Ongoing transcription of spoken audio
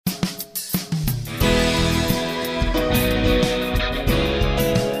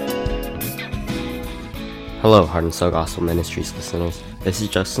Hello, Heart and Soul Gospel Ministries listeners. This is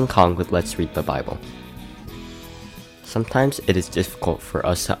Justin Kang with Let's Read the Bible. Sometimes it is difficult for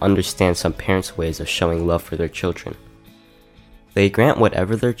us to understand some parents' ways of showing love for their children. They grant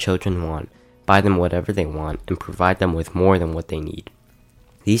whatever their children want, buy them whatever they want, and provide them with more than what they need.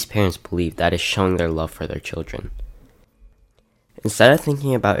 These parents believe that is showing their love for their children. Instead of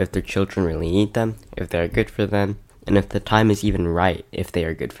thinking about if their children really need them, if they are good for them, and if the time is even right if they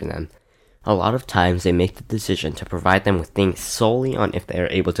are good for them, a lot of times they make the decision to provide them with things solely on if they are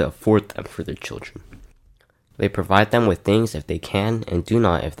able to afford them for their children. They provide them with things if they can and do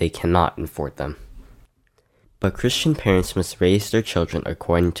not if they cannot afford them. But Christian parents must raise their children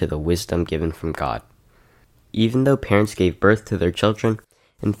according to the wisdom given from God. Even though parents gave birth to their children,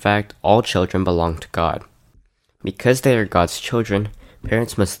 in fact, all children belong to God. Because they are God's children,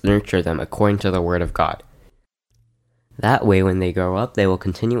 parents must nurture them according to the Word of God. That way, when they grow up, they will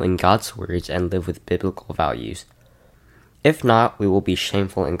continue in God's words and live with biblical values. If not, we will be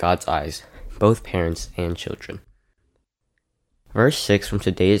shameful in God's eyes, both parents and children. Verse 6 from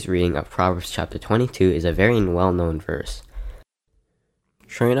today's reading of Proverbs Chapter 22 is a very well-known verse.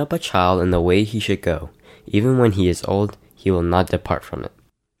 Train up a child in the way he should go. Even when he is old, he will not depart from it.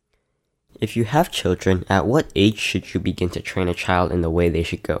 If you have children, at what age should you begin to train a child in the way they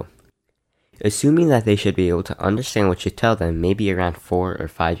should go? Assuming that they should be able to understand what you tell them, maybe around 4 or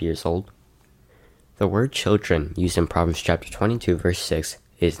 5 years old. The word children used in Proverbs chapter 22 verse 6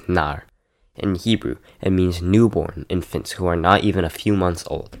 is nar. In Hebrew, it means newborn infants who are not even a few months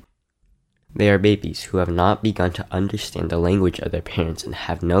old. They are babies who have not begun to understand the language of their parents and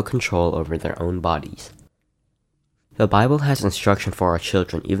have no control over their own bodies. The Bible has instruction for our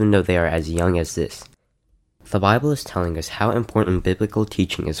children even though they are as young as this. The Bible is telling us how important biblical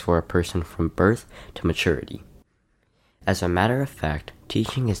teaching is for a person from birth to maturity. As a matter of fact,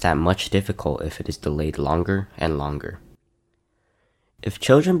 teaching is that much difficult if it is delayed longer and longer. If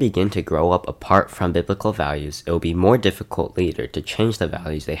children begin to grow up apart from biblical values, it will be more difficult later to change the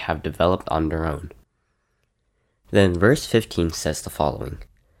values they have developed on their own. Then verse 15 says the following: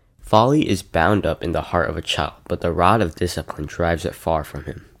 Folly is bound up in the heart of a child, but the rod of discipline drives it far from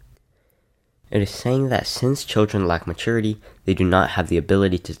him. It is saying that since children lack maturity, they do not have the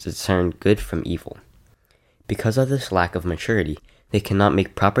ability to discern good from evil. Because of this lack of maturity, they cannot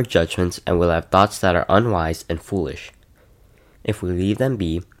make proper judgments and will have thoughts that are unwise and foolish. If we leave them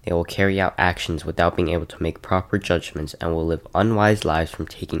be, they will carry out actions without being able to make proper judgments and will live unwise lives from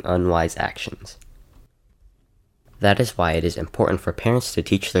taking unwise actions. That is why it is important for parents to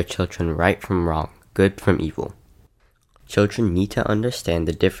teach their children right from wrong, good from evil. Children need to understand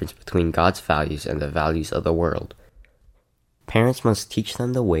the difference between God's values and the values of the world. Parents must teach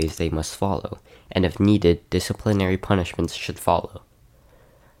them the ways they must follow, and if needed, disciplinary punishments should follow.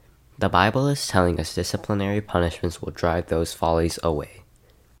 The Bible is telling us disciplinary punishments will drive those follies away,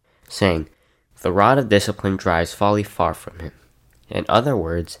 saying, "The rod of discipline drives folly far from him." In other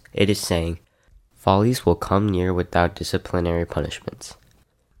words, it is saying, follies will come near without disciplinary punishments.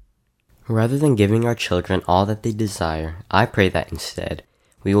 Rather than giving our children all that they desire, I pray that instead,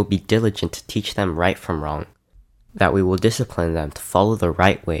 we will be diligent to teach them right from wrong, that we will discipline them to follow the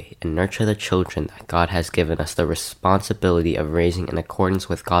right way and nurture the children that God has given us the responsibility of raising in accordance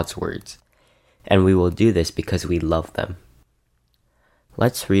with God's words, and we will do this because we love them.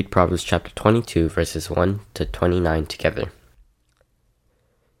 Let's read Proverbs chapter 22 verses 1 to 29 together.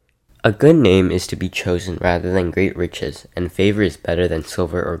 A good name is to be chosen rather than great riches, and favor is better than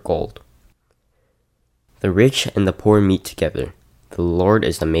silver or gold. The rich and the poor meet together. The Lord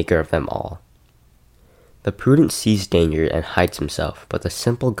is the maker of them all. The prudent sees danger and hides himself, but the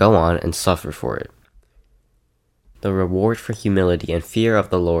simple go on and suffer for it. The reward for humility and fear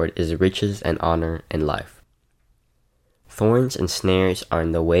of the Lord is riches and honor and life. Thorns and snares are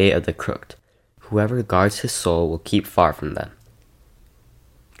in the way of the crooked. Whoever guards his soul will keep far from them.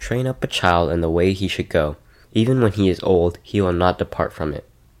 Train up a child in the way he should go. Even when he is old, he will not depart from it.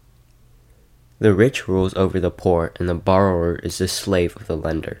 The rich rules over the poor, and the borrower is the slave of the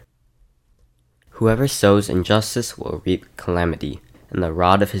lender. Whoever sows injustice will reap calamity, and the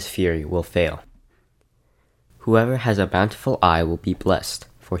rod of his fury will fail. Whoever has a bountiful eye will be blessed,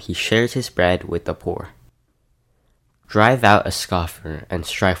 for he shares his bread with the poor. Drive out a scoffer, and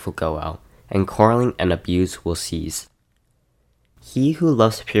strife will go out, and quarreling and abuse will cease. He who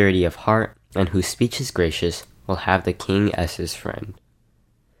loves purity of heart, and whose speech is gracious, will have the king as his friend.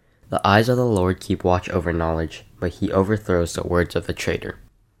 The eyes of the Lord keep watch over knowledge, but he overthrows the words of the traitor.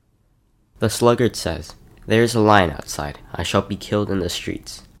 The sluggard says, "There is a lion outside, I shall be killed in the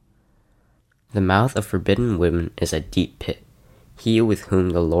streets." The mouth of forbidden women is a deep pit. He with whom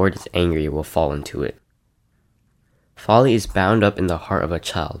the Lord is angry will fall into it. Folly is bound up in the heart of a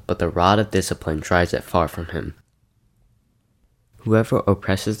child, but the rod of discipline drives it far from him. Whoever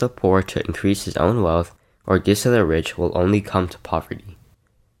oppresses the poor to increase his own wealth, or gives to the rich, will only come to poverty.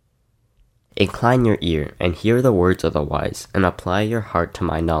 Incline your ear, and hear the words of the wise, and apply your heart to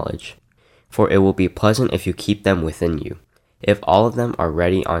my knowledge. For it will be pleasant if you keep them within you, if all of them are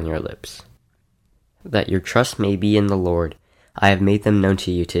ready on your lips. That your trust may be in the Lord, I have made them known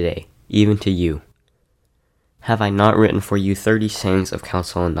to you today, even to you. Have I not written for you 30 sayings of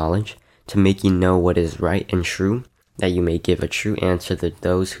counsel and knowledge, to make you know what is right and true, that you may give a true answer to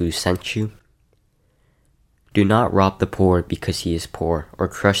those who sent you? Do not rob the poor because he is poor, or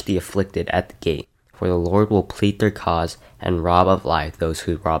crush the afflicted at the gate, for the Lord will plead their cause and rob of life those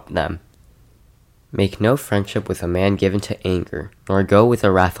who rob them. Make no friendship with a man given to anger, nor go with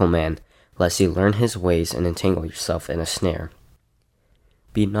a wrathful man, lest you learn his ways and entangle yourself in a snare.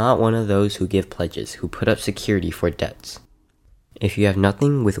 Be not one of those who give pledges, who put up security for debts. If you have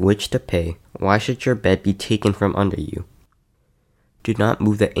nothing with which to pay, why should your bed be taken from under you? Do not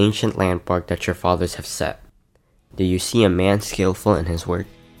move the ancient landmark that your fathers have set. Do you see a man skillful in his work?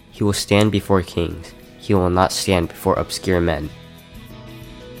 He will stand before kings. He will not stand before obscure men.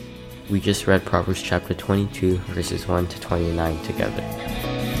 We just read Proverbs Chapter 22, verses 1 to 29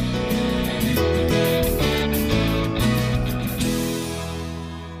 together.